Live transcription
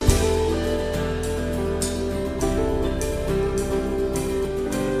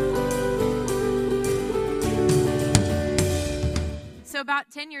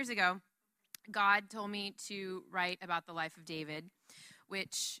about 10 years ago, God told me to write about the life of David,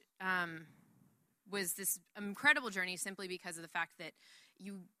 which was this incredible journey simply because of the fact that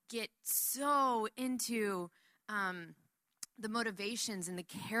you get so into the motivations and the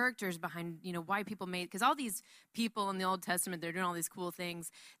characters behind, why people made, because all these people in the Old Testament, they're doing all these cool things.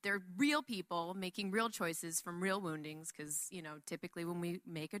 They're real people making real choices from real woundings, because, typically when we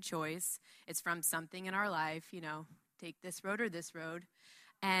make a choice, it's from something in our life, take this road or this road.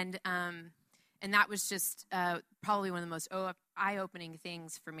 And that was just probably one of the most eye-opening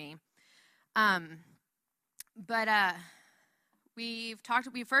things for me.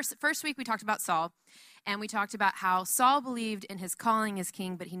 First week we talked about Saul, and we talked about how Saul believed in his calling as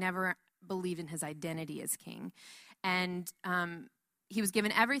king, but he never believed in his identity as king. And he was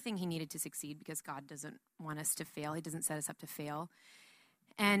given everything he needed to succeed because God doesn't want us to fail. He doesn't set us up to fail.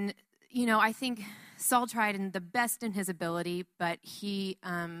 And, I think Saul tried in the best in his ability, but he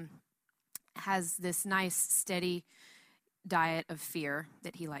has this nice, steady diet of fear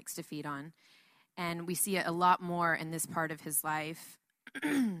that he likes to feed on. And we see it a lot more in this part of his life.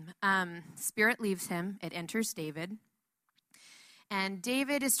 Spirit leaves him. It enters David. And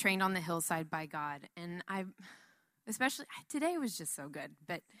David is trained on the hillside by God. And especially today was just so good.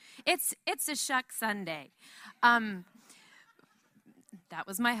 But it's a Shuck Sunday. That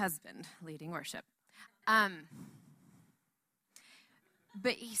was my husband leading worship.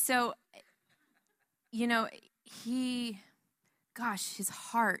 His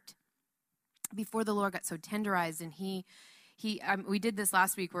heart before the Lord got so tenderized, and we did this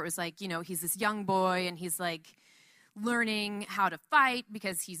last week where it was like, he's this young boy and he's like learning how to fight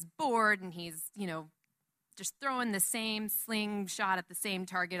because he's bored, and he's, just throwing the same slingshot at the same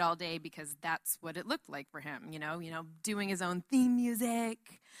target all day because that's what it looked like for him, doing his own theme music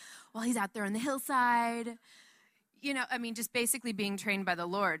while he's out there on the hillside, just basically being trained by the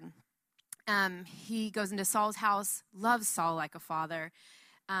Lord. He goes into Saul's house, loves Saul like a father,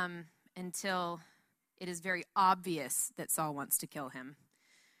 until it is very obvious that Saul wants to kill him.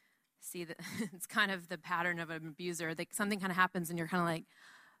 See, it's kind of the pattern of an abuser. Something kind of happens and you're kind of like,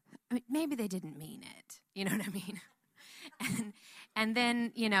 maybe they didn't mean it. You know what I mean? And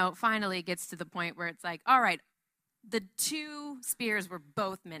then, finally it gets to the point where it's like, all right, the 2 spears were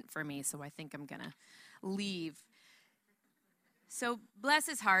both meant for me, so I think I'm going to leave. So bless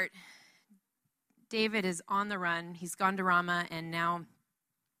his heart. David is on the run. He's gone to Ramah, and now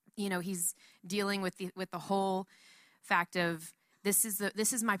he's dealing with the whole fact of this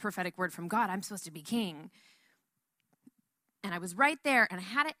is my prophetic word from God. I'm supposed to be king. And I was right there, and I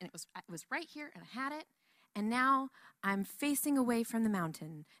had it, and it was right here, and I had it, and now I'm facing away from the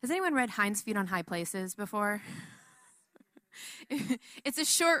mountain. Has anyone read Hind's Feet on High Places before? It's a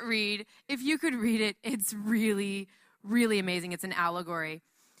short read. If you could read it, it's really, really amazing. It's an allegory.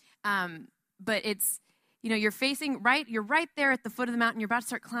 But it's, you're right there at the foot of the mountain. You're about to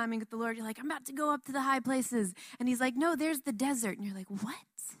start climbing with the Lord. You're like, I'm about to go up to the high places. And he's like, no, there's the desert. And you're like, what?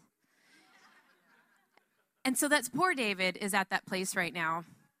 And so that's poor David is at that place right now.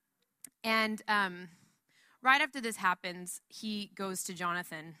 And right after this happens, he goes to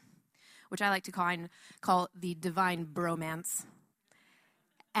Jonathan, which I like to call the divine bromance.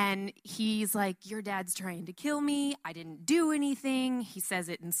 And he's like, your dad's trying to kill me. I didn't do anything. He says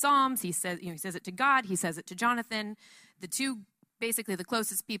it in Psalms. He says it to God. He says it to Jonathan. The 2, basically the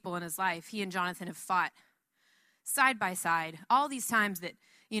closest people in his life, he and Jonathan have fought side by side. All these times that,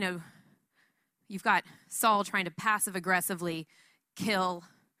 you've got Saul trying to passive-aggressively kill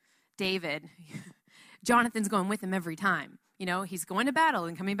David. Jonathan's going with him every time. He's going to battle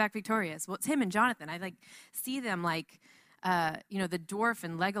and coming back victorious. Well, it's him and Jonathan. I see them the dwarf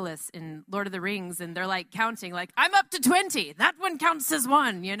and Legolas in Lord of the Rings, and they're counting, I'm up to 20. That one counts as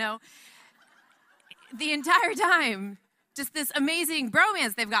 1, The entire time, just this amazing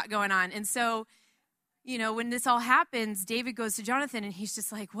bromance they've got going on. And so, when this all happens, David goes to Jonathan, and he's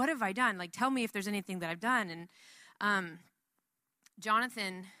just like, what have I done? Tell me if there's anything that I've done. And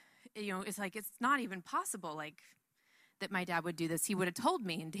Jonathan, is like, it's not even possible, that my dad would do this. He would have told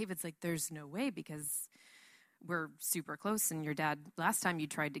me. And David's like, there's no way, because we're super close, and your dad, last time you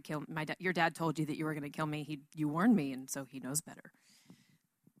tried to kill your dad told you that you were going to kill me. You warned me, and so he knows better.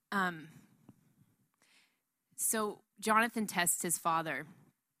 So Jonathan tests his father.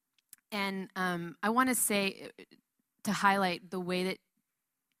 And I want to say, to highlight the way that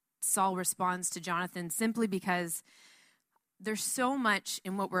Saul responds to Jonathan, simply because there's so much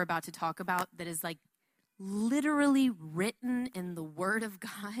in what we're about to talk about that is literally written in the Word of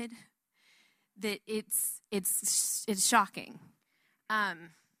God that it's shocking.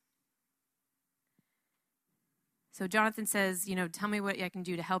 So Jonathan says, tell me what I can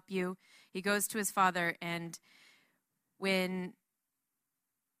do to help you. He goes to his father, and when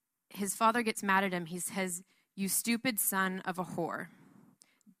his father gets mad at him, he says, "You stupid son of a whore.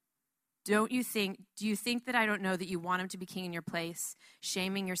 Do you think that I don't know that you want him to be king in your place,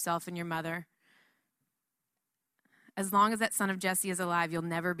 shaming yourself and your mother? As long as that son of Jesse is alive, you'll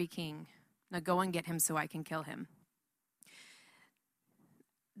never be king. Now go and get him so I can kill him."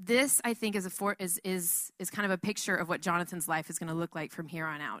 This, I think, is kind of a picture of what Jonathan's life is going to look like from here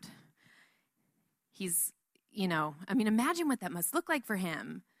on out. He's, imagine what that must look like for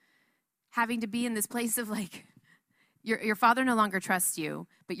him, having to be in this place of like, your father no longer trusts you,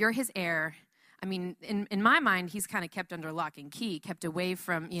 but you're his heir. I mean, in my mind, he's kind of kept under lock and key, kept away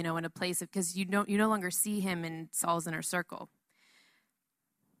from, in a place of, because you no longer see him in Saul's inner circle.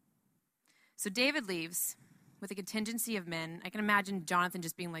 So David leaves with a contingency of men. I can imagine Jonathan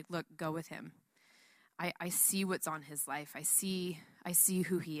just being like, "Look, go with him. I see what's on his life. I see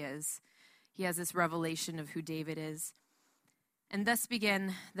who he is." He has this revelation of who David is. And thus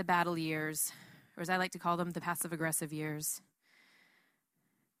begin the battle years, or as I like to call them, the passive-aggressive years.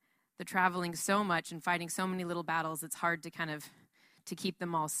 The traveling so much and fighting so many little battles, it's hard to keep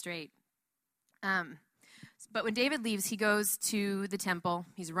them all straight. But when David leaves, he goes to the temple.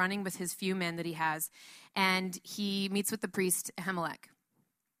 He's running with his few men that he has, and he meets with the priest Ahimelech.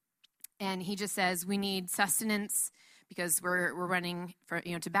 And he just says, "We need sustenance because we're running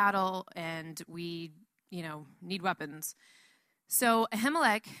to battle, and we need weapons." So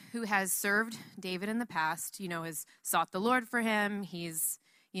Ahimelech, who has served David in the past, has sought the Lord for him. He's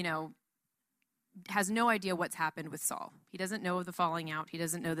has no idea what's happened with Saul. He doesn't know of the falling out. He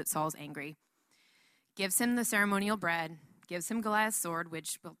doesn't know that Saul's angry. Gives him the ceremonial bread, gives him Goliath's sword,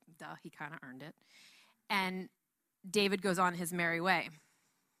 which, well, duh, he kind of earned it. And David goes on his merry way.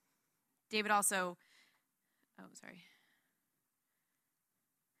 David also,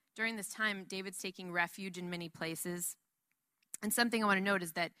 during this time, David's taking refuge in many places. And something I want to note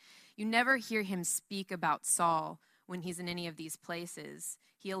is that you never hear him speak about Saul when he's in any of these places.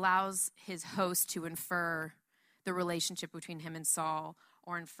 He allows his host to infer the relationship between him and Saul,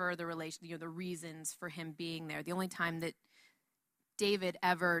 or infer the reasons for him being there. The only time that David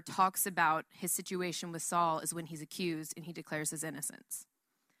ever talks about his situation with Saul is when he's accused and he declares his innocence.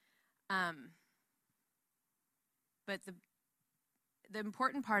 But the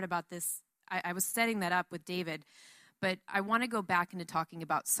important part about this, I was setting that up with David, but I want to go back into talking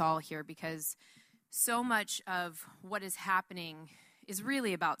about Saul here, because so much of what is happening is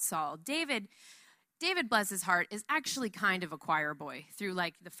really about Saul. David, bless his heart, is actually kind of a choir boy through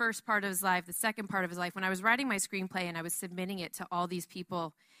like the first part of his life, the second part of his life. When I was writing my screenplay and I was submitting it to all these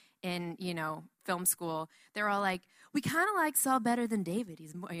people in, film school, they're all like, "We kind of like Saul better than David.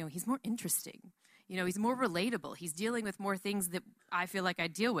 He's more interesting. He's more relatable. He's dealing with more things that I feel like I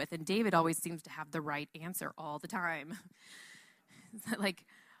deal with. And David always seems to have the right answer all the time." It's that like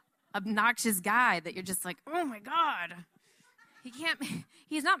obnoxious guy that you're just like, "Oh my God,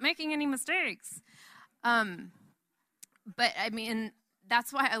 he's not making any mistakes." But I mean,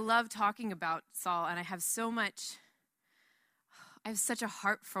 that's why I love talking about Saul, and I have such a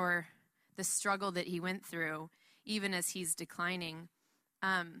heart for the struggle that he went through, even as he's declining.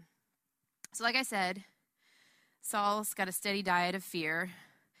 So like I said, Saul's got a steady diet of fear.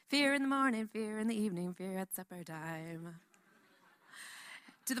 Fear in the morning, fear in the evening, fear at supper time.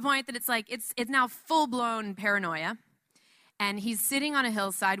 To the point that it's now full-blown paranoia. And he's sitting on a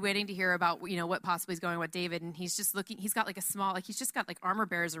hillside waiting to hear about, what possibly is going on with David. And he's just looking, he's got like he's just got like armor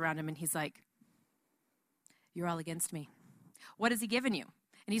bearers around him. And he's like, "You're all against me. What has he given you?"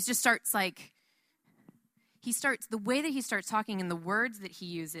 And he just starts the way that he starts talking and the words that he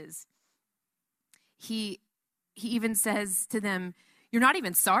uses, he even says to them, "You're not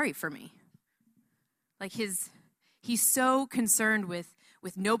even sorry for me." Like he's so concerned with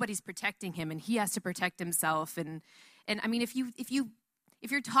nobody's protecting him, and he has to protect himself. And I mean, if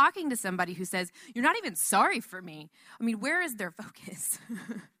you're talking to somebody who says, "You're not even sorry for me," I mean, where is their focus?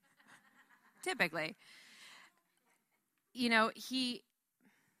 Typically, he's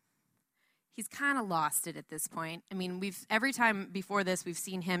kind of lost it at this point. I mean, every time before this we've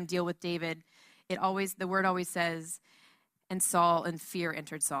seen him deal with David, the word always says, "And Saul, and fear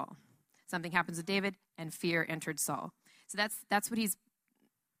entered Saul." Something happens with David, and fear entered Saul. So that's what he's,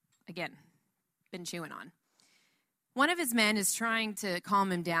 again, been chewing on. One of his men is trying to calm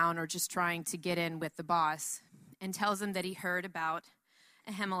him down, or just trying to get in with the boss, and tells him that he heard about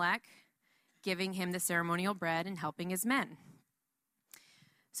Ahimelech giving him the ceremonial bread and helping his men.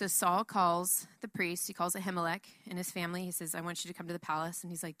 So Saul calls the priest. He calls Ahimelech and his family. He says, "I want you to come to the palace."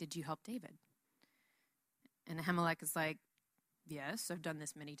 And he's like, "Did you help David?" And Ahimelech is like, yes, I've done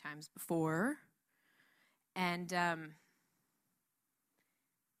this many times before. And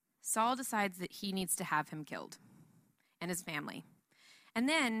Saul decides that he needs to have him killed and his family. And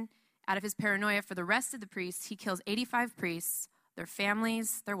then, out of his paranoia for the rest of the priests, he kills 85 priests, their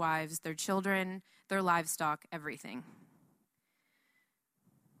families, their wives, their children, their livestock, everything.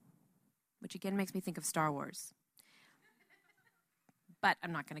 Which again makes me think of Star Wars. But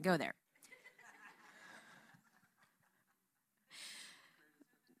I'm not going to go there.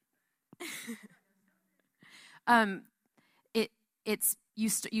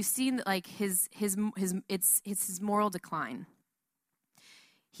 You see like his moral decline.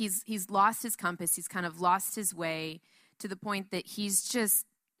 He's lost his compass. He's kind of lost his way to the point that he's just,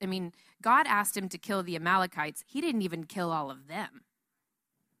 God asked him to kill the Amalekites. He didn't even kill all of them.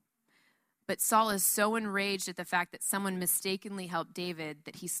 But Saul is so enraged at the fact that someone mistakenly helped David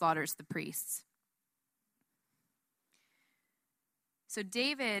that he slaughters the priests. So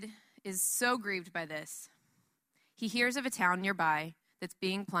David is so grieved by this. He hears of a town nearby that's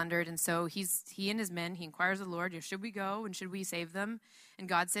being plundered, and so he and his men, he inquires of the Lord, should we go and should we save them? And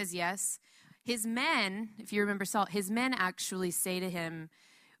God says yes. His men, if you remember Saul, his men actually say to him,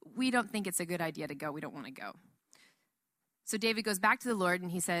 we don't think it's a good idea to go. We don't want to go. So David goes back to the Lord and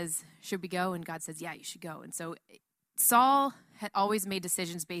he says, should we go? And God says, yeah, you should go. And so Saul had always made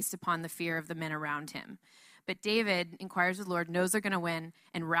decisions based upon the fear of the men around him. But David inquires of the Lord, knows they're going to win,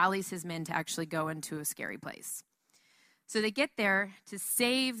 and rallies his men to actually go into a scary place. So they get there to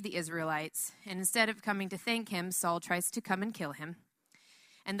save the Israelites, and instead of coming to thank him, Saul tries to come and kill him.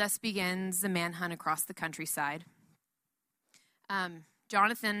 And thus begins the manhunt across the countryside.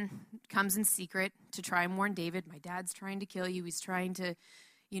 Jonathan comes in secret to try and warn David, my dad's trying to kill you. He's trying to,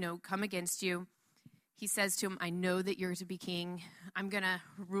 come against you. He says to him, I know that you're to be king. I'm going to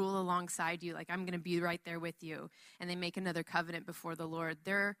rule alongside you. I'm going to be right there with you. And they make another covenant before the Lord.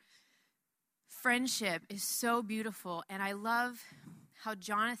 Their friendship is so beautiful. And I love how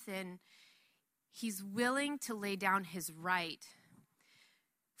Jonathan, he's willing to lay down his right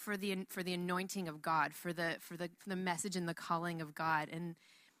for the anointing of God, for the message and the calling of God. And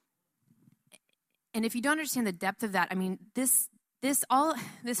if you don't understand the depth of that, this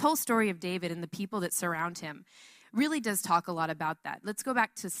whole story of David and the people that surround him really does talk a lot about that. Let's go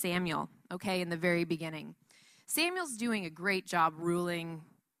back to Samuel, in the very beginning. Samuel's doing a great job ruling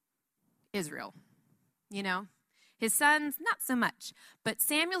Israel, His sons, not so much. But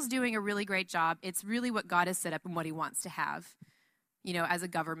Samuel's doing a really great job. It's really what God has set up and what he wants to have, as a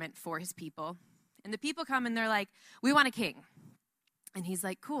government for his people. And the people come and they're like, we want a king. And he's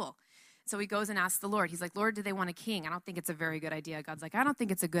like, cool. So he goes and asks the Lord. He's like, Lord, do they want a king? I don't think it's a very good idea. God's like, I don't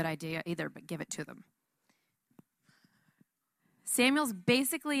think it's a good idea either, but give it to them. Samuel's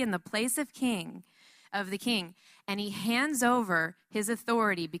basically in the place of the king, and he hands over his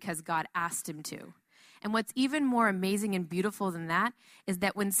authority because God asked him to. And what's even more amazing and beautiful than that is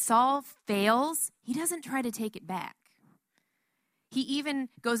that when Saul fails, he doesn't try to take it back. He even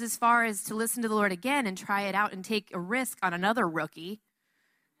goes as far as to listen to the Lord again and try it out and take a risk on another rookie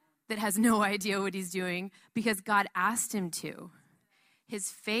that has no idea what he's doing because God asked him to. His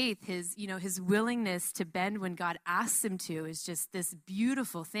faith, his willingness to bend when God asks him to is just this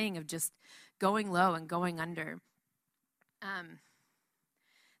beautiful thing of just going low and going under.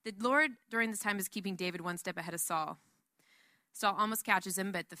 The Lord, during this time, is keeping David one step ahead of Saul. Saul almost catches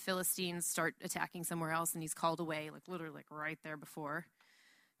him, but the Philistines start attacking somewhere else, and he's called away, literally right there before.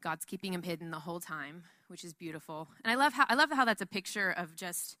 God's keeping him hidden the whole time, which is beautiful. And I love how that's a picture of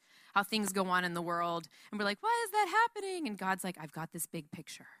just how things go on in the world. And we're like, why is that happening? And God's like, I've got this big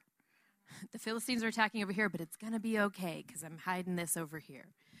picture. The Philistines are attacking over here, but it's going to be okay because I'm hiding this over here.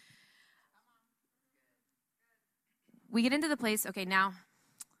 We get into the place, now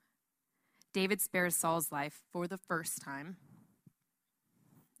David spares Saul's life for the first time.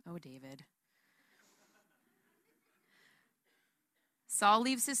 Oh, David. Saul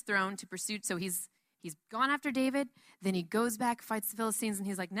leaves his throne to pursue, so he's gone after David, then he goes back, fights the Philistines, and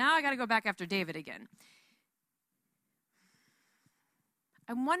he's like, now I got to go back after David again.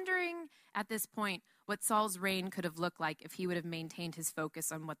 I'm wondering at this point what Saul's reign could have looked like if he would have maintained his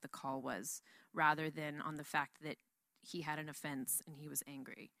focus on what the call was, rather than on the fact that he had an offense and he was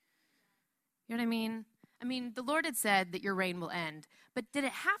angry. You know what I mean? The Lord had said that your reign will end, but did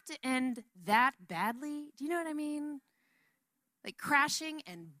it have to end that badly? Do you know what I mean? Like crashing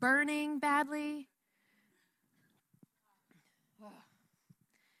and burning badly?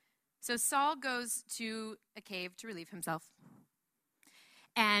 So Saul goes to a cave to relieve himself.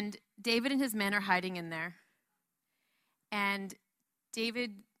 And David and his men are hiding in there. And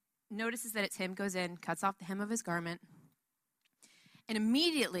David notices that it's him, goes in, cuts off the hem of his garment. And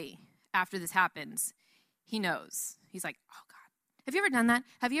immediately after this happens, he knows. He's like, oh, God. Have you ever done that?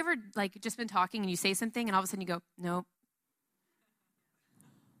 Have you ever, like, just been talking and you say something and all of a sudden you go, nope.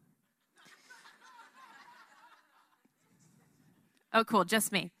 Oh, cool,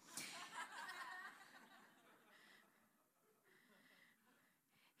 just me.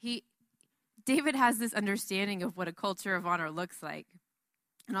 David has this understanding of what a culture of honor looks like.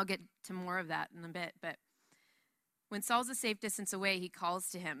 And I'll get to more of that in a bit. But when Saul's a safe distance away, he calls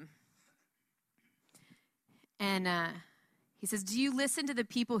to him. And he says, do you listen to the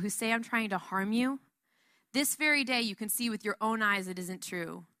people who say I'm trying to harm you? This very day you can see with your own eyes it isn't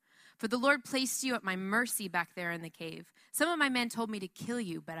true. For the Lord placed you at my mercy back there in the cave. Some of my men told me to kill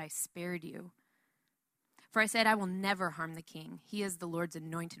you, but I spared you. For I said, I will never harm the king. He is the Lord's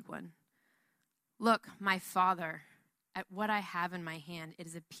anointed one. Look, my father, at what I have in my hand, it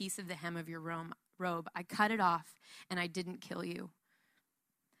is a piece of the hem of your robe. I cut it off, and I didn't kill you.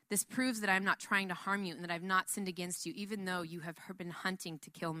 This proves that I am not trying to harm you and that I have not sinned against you, even though you have been hunting to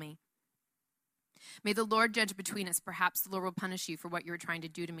kill me. May the Lord judge between us. Perhaps the Lord will punish you for what you were trying to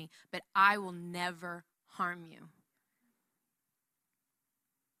do to me, but I will never harm you.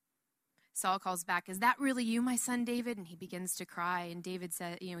 Saul calls back, is that really you, my son David? And he begins to cry. And David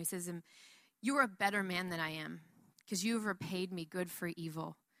says, he says to him, you are a better man than I am, because you have repaid me good for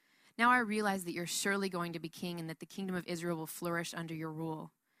evil. Now I realize that you're surely going to be king and that the kingdom of Israel will flourish under your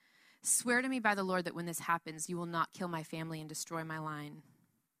rule. Swear to me by the Lord that when this happens, you will not kill my family and destroy my line.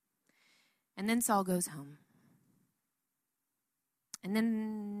 And then Saul goes home. And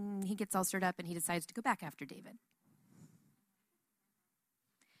then he gets all stirred up and he decides to go back after David.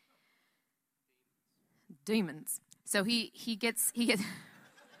 Demons. So he gets demons.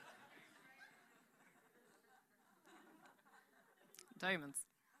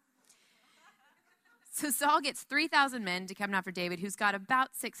 So Saul gets 3,000 men to come after David, who's got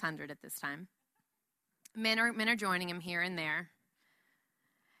about 600 at this time. Men are joining him here and there.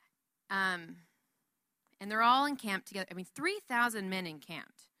 And they're all encamped together. 3,000 men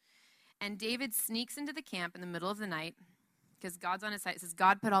encamped. And David sneaks into the camp in the middle of the night because God's on his side. It says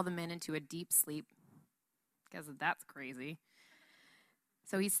God put all the men into a deep sleep because that's crazy.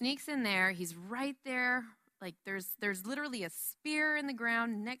 So he sneaks in there. He's right there. Like there's literally a spear in the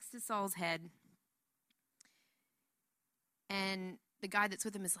ground next to Saul's head. And the guy that's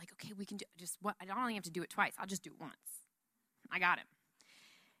with him is like, okay, we can do just what? I don't only have to do it twice. I'll just do it once. I got him.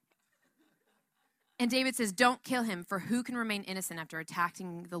 And David says, don't kill him, for who can remain innocent after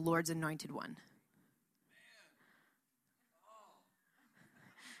attacking the Lord's anointed one?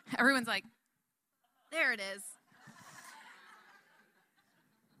 Everyone's like, there it is.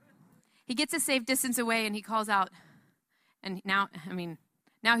 He gets a safe distance away and he calls out. And now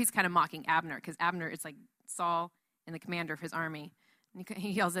he's kind of mocking Abner, because Abner is like Saul and the commander of his army. And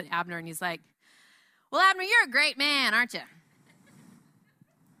he yells at Abner and he's like, well, Abner, you're a great man, aren't you?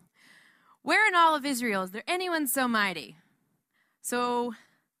 Where in all of Israel is there anyone so mighty? So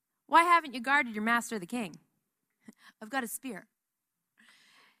why haven't you guarded your master, the king? I've got a spear.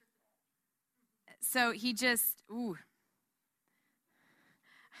 So he just,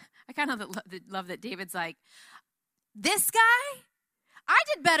 I kind of love that David's like, this guy? I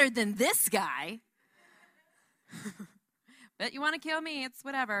did better than this guy. But you want to kill me? It's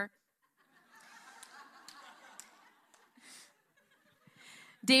whatever.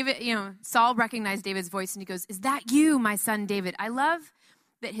 David, Saul recognized David's voice and he goes, is that you, my son David? I love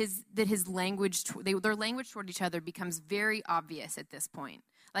that his language, their language toward each other becomes very obvious at this point.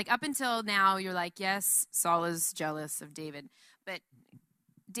 Like up until now, you're like, yes, Saul is jealous of David. But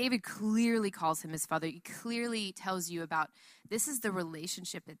David clearly calls him his father. He clearly tells you about this is the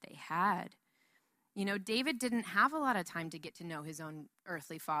relationship that they had. David didn't have a lot of time to get to know his own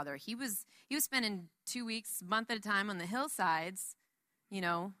earthly father. He was spending 2 weeks, month at a time on the hillsides.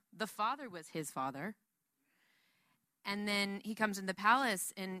 The father was his father. And then he comes in the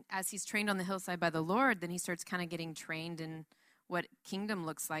palace, and as he's trained on the hillside by the Lord, then he starts kind of getting trained in what kingdom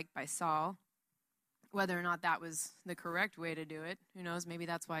looks like by Saul. Whether or not that was the correct way to do it, who knows? Maybe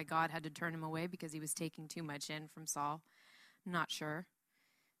that's why God had to turn him away, because he was taking too much in from Saul. Not sure.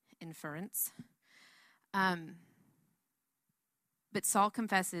 Inference. But Saul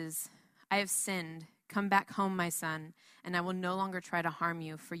confesses, I have sinned. Come back home, my son, and I will no longer try to harm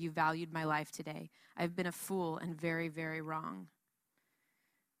you, for you valued my life today. I have been a fool and very, very wrong.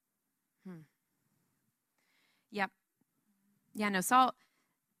 Yep. Yeah, no, Saul,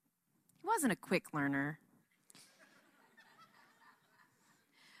 he wasn't a quick learner.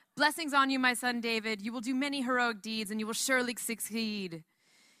 Blessings on you, my son David. You will do many heroic deeds, and you will surely succeed.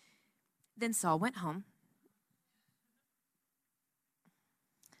 Then Saul went home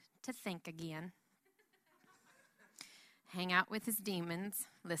to think again, hang out with his demons,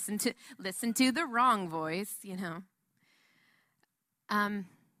 listen to the wrong voice,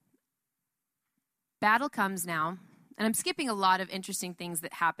 Battle comes now, and I'm skipping a lot of interesting things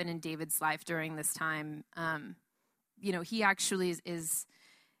that happen in David's life during this time. He actually is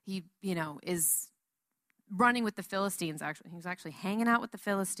running with the Philistines. Actually, he's actually hanging out with the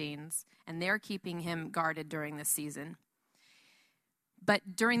Philistines, and they're keeping him guarded during this season.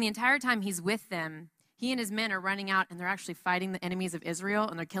 But during the entire time he's with them, he and his men are running out, and they're actually fighting the enemies of Israel,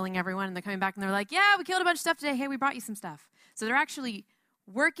 and they're killing everyone, and they're coming back, and they're like, yeah, we killed a bunch of stuff today. Hey, we brought you some stuff. So they're actually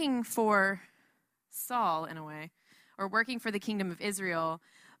working for Saul, in a way, or working for the kingdom of Israel,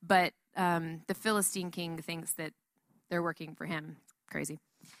 but the Philistine king thinks that they're working for him. Crazy.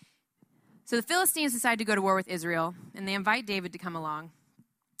 So the Philistines decide to go to war with Israel, and they invite David to come along.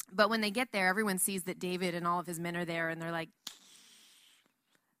 But when they get there, everyone sees that David and all of his men are there, and they're like,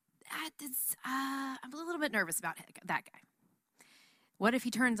 I'm a little bit nervous about that guy. What if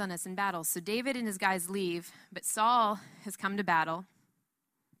he turns on us in battle? So David and his guys leave, but Saul has come to battle.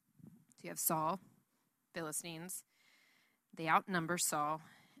 So you have Saul, Philistines. They outnumber Saul,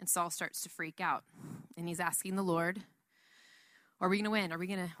 and Saul starts to freak out. And he's asking the Lord, are we going to win?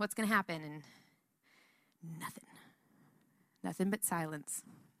 What's going to happen? And nothing but silence.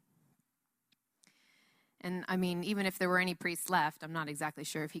 And I mean, even if there were any priests left, I'm not exactly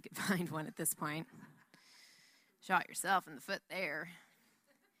sure if he could find one at this point. Shot yourself in the foot there.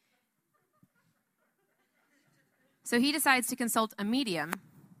 So he decides to consult a medium.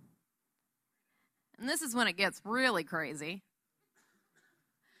 And this is when it gets really crazy.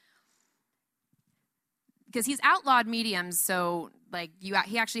 Because he's outlawed mediums, so he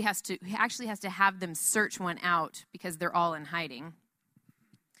actually has to have them search one out because they're all in hiding.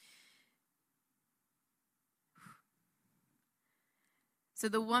 So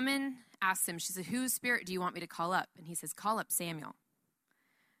the woman asks him, she said, whose spirit do you want me to call up? And he says, call up Samuel.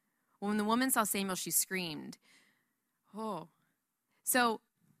 Well, when the woman saw Samuel, she screamed. Oh. So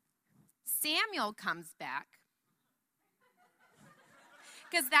Samuel comes back.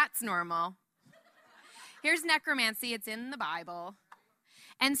 Because that's normal. Here's necromancy. It's in the Bible.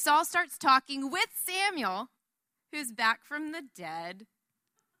 And Saul starts talking with Samuel, who's back from the dead.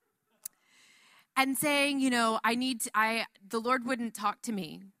 And saying, the Lord wouldn't talk to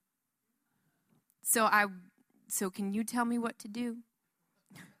me. So can you tell me what to do?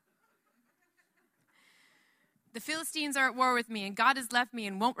 The Philistines are at war with me, and God has left me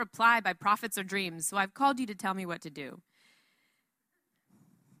and won't reply by prophets or dreams. So I've called you to tell me what to do.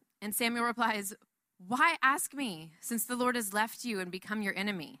 And Samuel replies, why ask me, since the Lord has left you and become your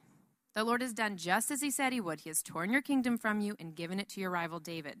enemy? The Lord has done just as he said he would. He has torn your kingdom from you and given it to your rival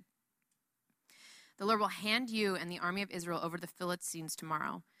David. The Lord will hand you and the army of Israel over to the Philistines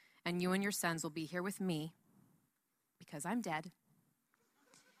tomorrow, and you and your sons will be here with me because I'm dead.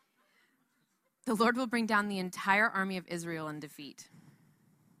 The Lord will bring down the entire army of Israel in defeat.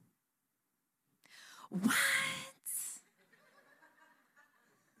 What?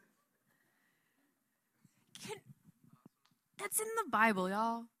 That's in the Bible,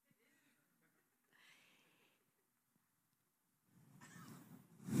 y'all.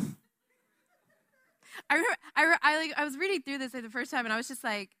 I was reading through this the first time, and I was just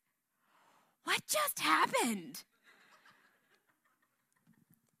like, what just happened?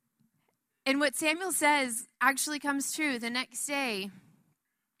 And what Samuel says actually comes true. The next day,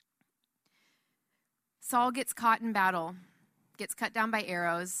 Saul gets caught in battle, gets cut down by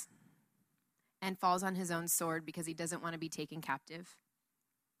arrows, and falls on his own sword because he doesn't want to be taken captive.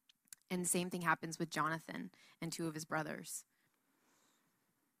 And the same thing happens with Jonathan and two of his brothers.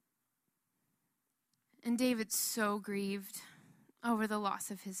 And David's so grieved over the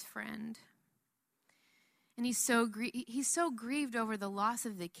loss of his friend. And he's so grieved over the loss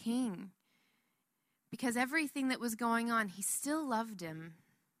of the king. Because everything that was going on, he still loved him.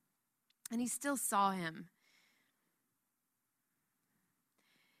 And he still saw him.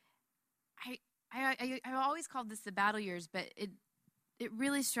 I always called this the battle years, but it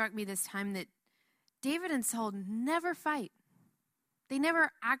really struck me this time that David and Saul never fight. They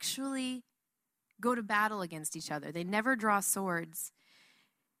never actually go to battle against each other. They never draw swords.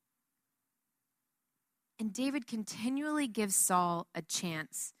 And David continually gives Saul a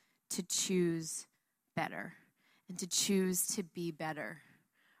chance to choose better and to choose to be better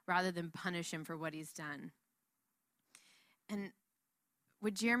rather than punish him for what he's done. And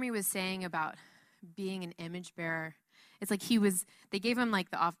what Jeremy was saying about being an image bearer, it's like they gave him like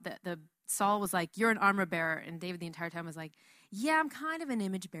the Saul was like, you're an armor bearer. And David the entire time was like, yeah, I'm kind of an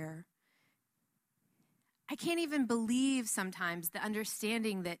image bearer. I can't even believe sometimes the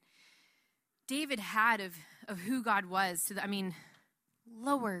understanding that David had of who God was.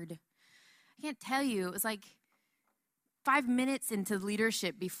 Lord, I can't tell you. It was like 5 minutes into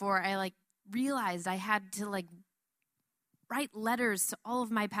leadership before I realized I had to write letters to all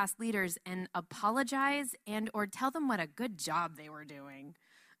of my past leaders and apologize and or tell them what a good job they were doing.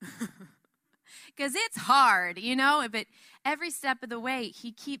 Because it's hard, but every step of the way,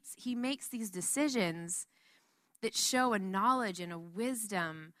 he makes these decisions that show a knowledge and a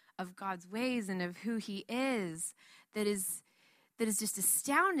wisdom of God's ways and of who he is that is just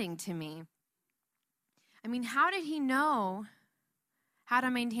astounding to me. How did he know how to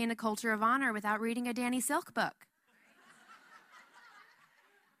maintain a culture of honor without reading a Danny Silk book?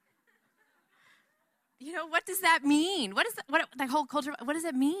 What does that mean? What the whole culture, what does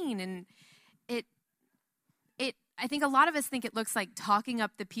it mean? And I think a lot of us think it looks like talking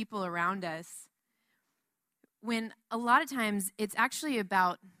up the people around us, when a lot of times it's actually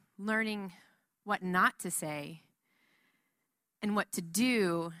about learning what not to say and what to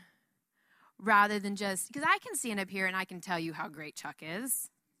do, rather than just, because I can stand up here and I can tell you how great Chuck is.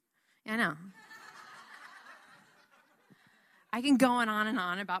 I know. I can go on and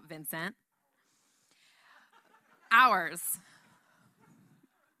on about Vincent. Hours.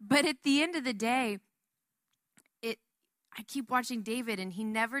 But at the end of the day, I keep watching David, and he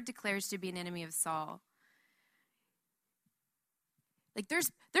never declares to be an enemy of Saul.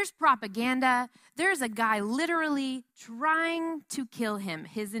 There's propaganda. There's a guy literally trying to kill him.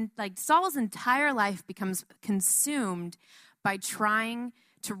 Saul's entire life becomes consumed by trying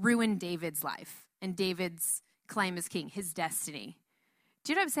to ruin David's life and David's claim as king, his destiny.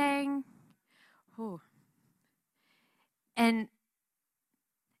 Do you know what I'm saying? Ooh. And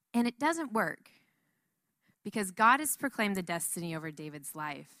it doesn't work, because God has proclaimed the destiny over David's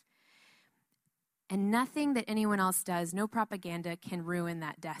life. And nothing that anyone else does, no propaganda, can ruin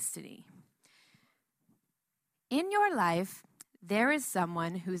that destiny. In your life, there is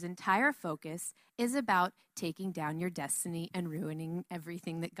someone whose entire focus is about taking down your destiny and ruining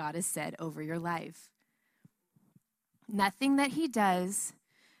everything that God has said over your life. Nothing that he does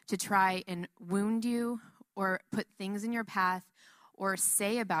to try and wound you or put things in your path or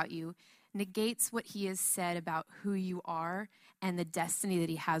say about you negates what he has said about who you are and the destiny that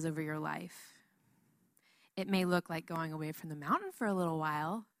he has over your life. It may look like going away from the mountain for a little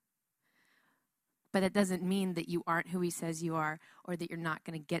while, but it doesn't mean that you aren't who he says you are, or that you're not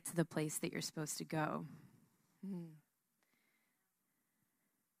going to get to the place that you're supposed to go.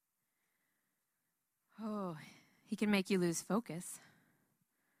 Oh, he can make you lose focus.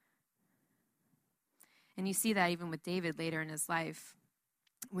 And you see that even with David later in his life,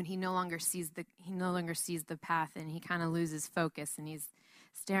 when he no longer sees the path, and he kind of loses focus, and he's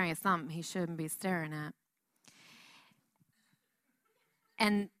staring at something he shouldn't be staring at.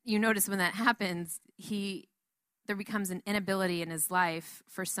 And you notice when that happens, there becomes an inability in his life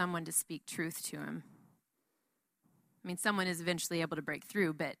for someone to speak truth to him. Someone is eventually able to break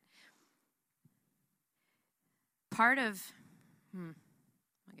through, but part of, I'll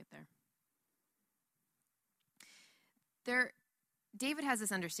get there. David has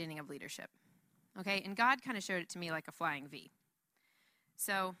this understanding of leadership, okay? And God kind of showed it to me like a flying V.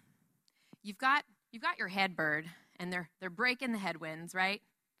 So you've got your head bird, and they're breaking the headwinds, right?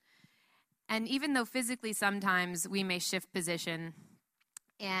 And even though physically sometimes we may shift position,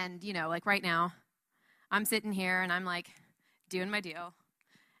 and like right now, I'm sitting here and I'm doing my deal,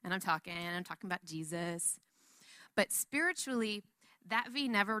 and I'm talking about Jesus. But spiritually, that V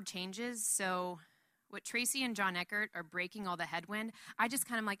never changes. So what Tracy and John Eckert are breaking all the headwind, I just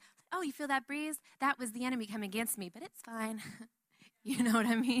kind of oh, you feel that breeze? That was the enemy coming against me, but it's fine. You know what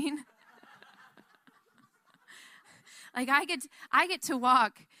I mean? I get to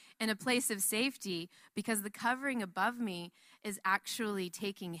walk in a place of safety because the covering above me is actually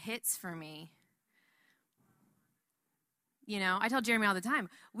taking hits for me. I tell Jeremy all the time,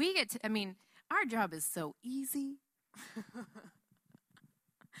 our job is so easy.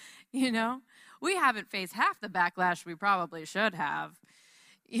 We haven't faced half the backlash we probably should have,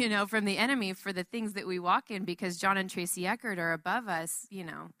 from the enemy for the things that we walk in, because John and Tracy Eckert are above us,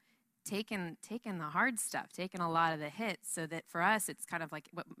 taking the hard stuff, taking a lot of the hits, so that for us, it's kind of like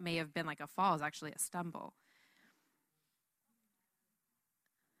what may have been like a fall is actually a stumble.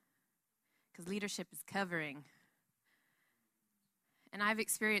 Because leadership is covering. And I've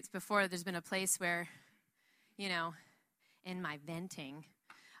experienced before, there's been a place where, in my venting,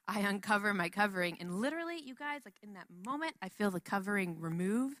 I uncover my covering, and literally, you guys, in that moment, I feel the covering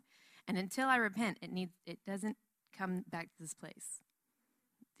remove, and until I repent, it doesn't come back to this place.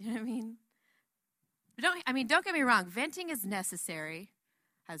 Do you know what I mean? Don't get me wrong. Venting is necessary,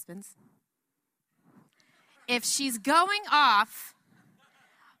 husbands. If she's going off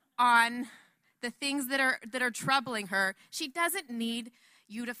on the things that are troubling her, she doesn't need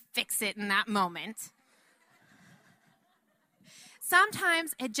you to fix it in that moment.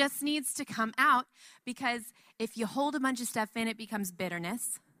 Sometimes it just needs to come out, because if you hold a bunch of stuff in, it becomes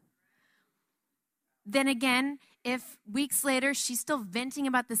bitterness. Then again, if weeks later she's still venting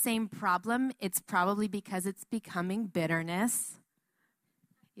about the same problem, it's probably because it's becoming bitterness.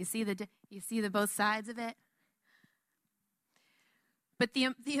 You see the both sides of it? But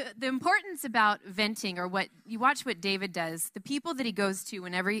the importance about venting, or what you watch what David does, the people that he goes to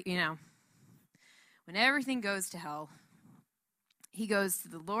when everything goes to hell, he goes to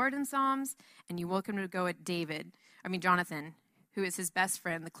the Lord in Psalms, and you welcome him to go at Jonathan, who is his best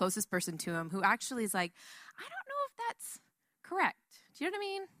friend, the closest person to him, who actually is like, I don't know if that's correct. Do you know what I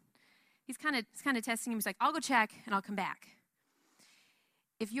mean? He's kind of testing him. He's like, I'll go check and I'll come back.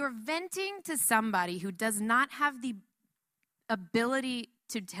 If you're venting to somebody who does not have the ability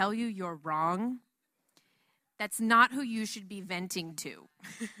to tell you you're wrong, that's not who you should be venting to.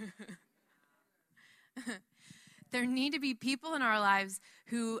 There need to be people in our lives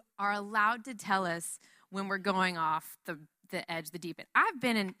who are allowed to tell us when we're going off the edge, the deep end. I've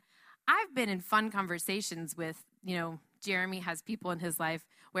been in fun conversations with, Jeremy has people in his life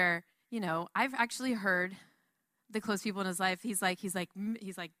where, I've actually heard the close people in his life. He's like,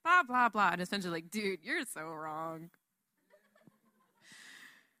 blah, blah, blah. And essentially like, dude, you're so wrong.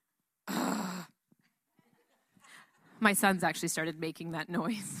 My son's actually started making that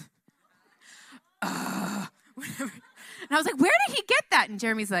noise. Whatever. And I was like, where did he get that? And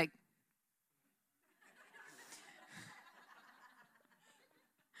Jeremy's like,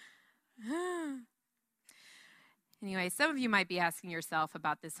 anyway, some of you might be asking yourself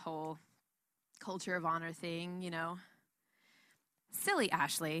about this whole culture of honor thing, Silly,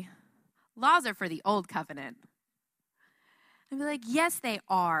 Ashley. Laws are for the old covenant. I'd be like, yes, they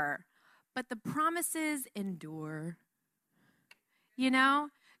are. But the promises endure.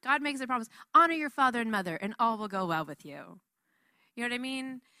 God makes a promise. Honor your father and mother, and all will go well with you. You know what I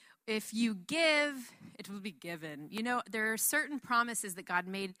mean? If you give, it will be given. There are certain promises that God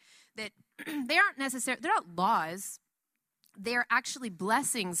made that they aren't necessary. They're not laws. They are actually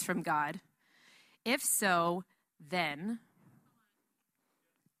blessings from God. If so, then.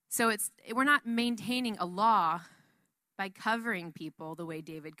 So we're not maintaining a law by covering people the way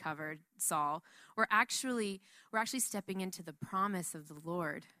David covered Saul. We're actually stepping into the promise of the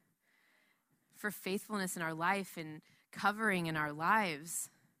Lord for faithfulness in our life and covering in our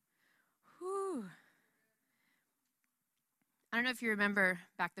lives. Whew. I don't know if you remember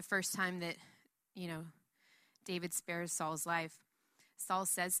back the first time that, David spares Saul's life. Saul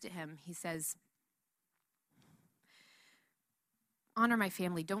says to him, he says, honor my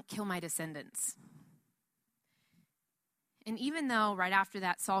family, don't kill my descendants. And even though right after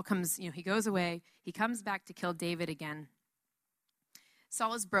that Saul comes, he goes away, he comes back to kill David again,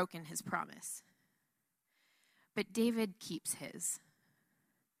 Saul has broken his promise. But David keeps his.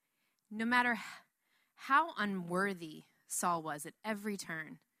 No matter how unworthy Saul was at every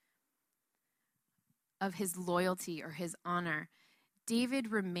turn of his loyalty or his honor,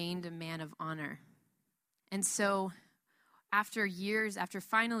 David remained a man of honor. And so after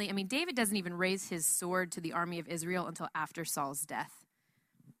finally, David doesn't even raise his sword to the army of Israel until after Saul's death.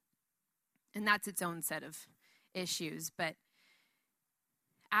 And that's its own set of issues. But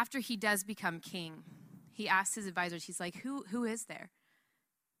after he does become king, he asks his advisors, he's like, who is there,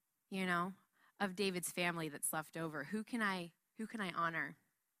 of David's family that's left over? Who can I honor?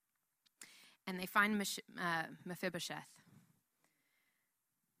 And they find Mephibosheth,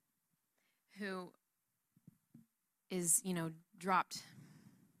 who is, dropped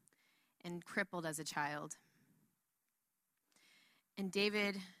and crippled as a child. And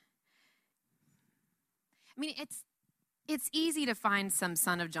David, it's easy to find some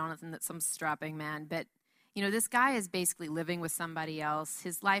son of Jonathan that's some strapping man, but, this guy is basically living with somebody else.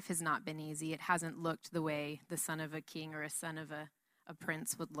 His life has not been easy. It hasn't looked the way the son of a king or a son of a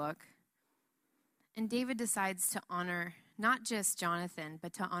prince would look. And David decides to honor not just Jonathan,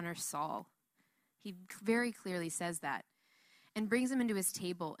 but to honor Saul. He very clearly says that, and brings him into his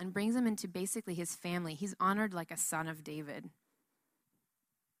table and brings him into basically his family. He's honored like a son of David.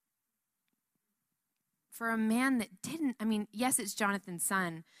 For a man that didn't, yes, it's Jonathan's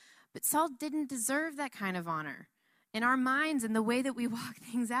son, but Saul didn't deserve that kind of honor. In our minds and the way that we walk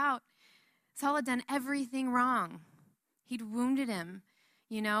things out, Saul had done everything wrong. He'd wounded him.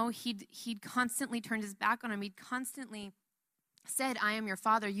 He'd constantly turned his back on him. He'd constantly said, I am your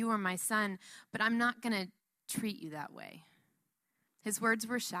father, you are my son, but I'm not going to treat you that way. His words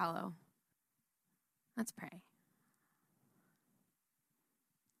were shallow. Let's pray.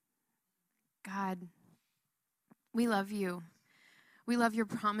 God, we love you. We love your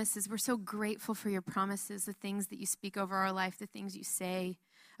promises. We're so grateful for your promises, the things that you speak over our life, the things you say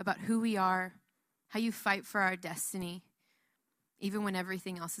about who we are, how you fight for our destiny, even when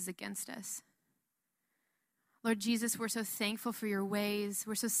everything else is against us. Lord Jesus, we're so thankful for your ways.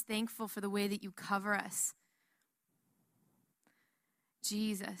 We're so thankful for the way that you cover us.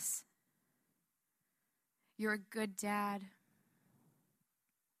 Jesus, you're a good dad.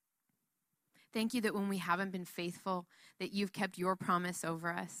 Thank you that when we haven't been faithful, that you've kept your promise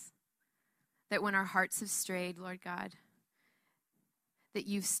over us. That when our hearts have strayed, Lord God, that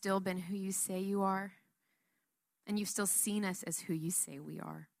you've still been who you say you are, and you've still seen us as who you say we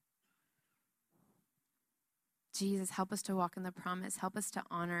are. Jesus, help us to walk in the promise. Help us to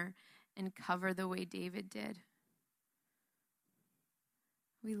honor and cover the way David did.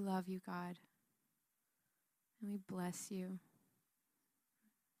 We love you, God, and we bless you.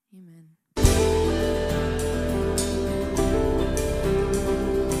 Amen.